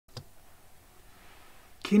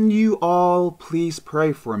can you all please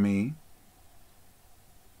pray for me?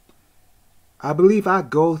 I believe I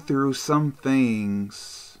go through some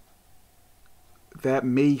things that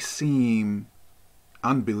may seem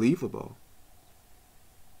unbelievable.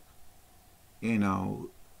 You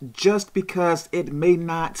know, just because it may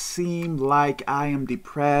not seem like I am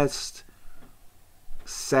depressed,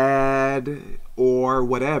 sad, or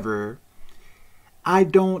whatever, I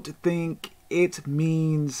don't think it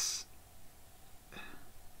means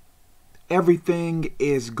everything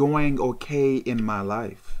is going okay in my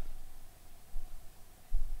life.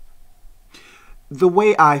 The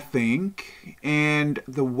way I think and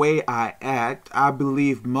the way I act, I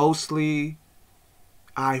believe mostly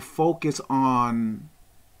I focus on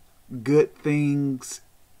good things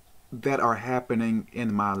that are happening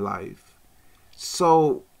in my life.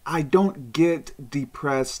 So I don't get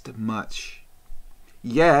depressed much.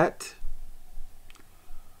 Yet,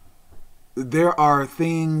 there are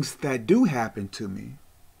things that do happen to me.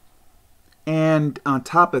 And on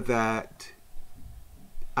top of that,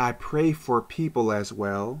 I pray for people as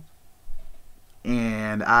well.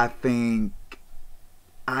 And I think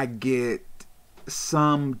I get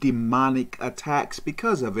some demonic attacks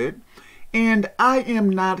because of it. And I am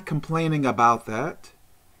not complaining about that.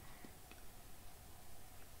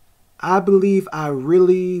 I believe I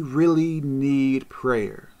really, really need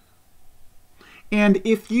prayer. And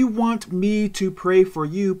if you want me to pray for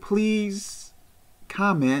you, please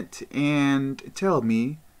comment and tell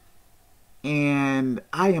me. And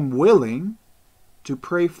I am willing to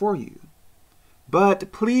pray for you.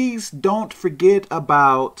 But please don't forget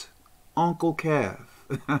about Uncle Kev.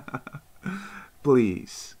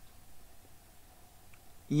 Please.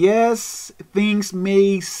 Yes, things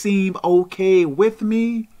may seem okay with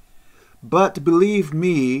me, but believe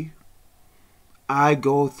me, I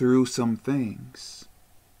go through some things.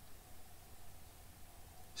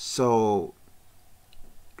 So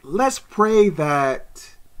let's pray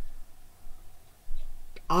that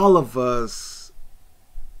all of us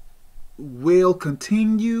will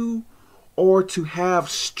continue or to have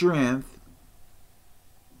strength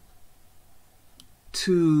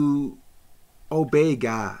to obey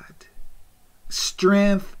God,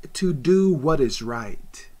 strength to do what is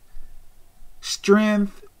right,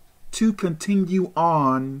 strength to continue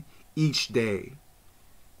on each day.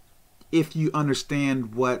 If you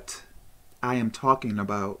understand what I am talking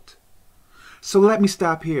about. So let me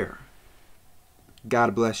stop here.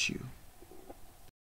 God bless you.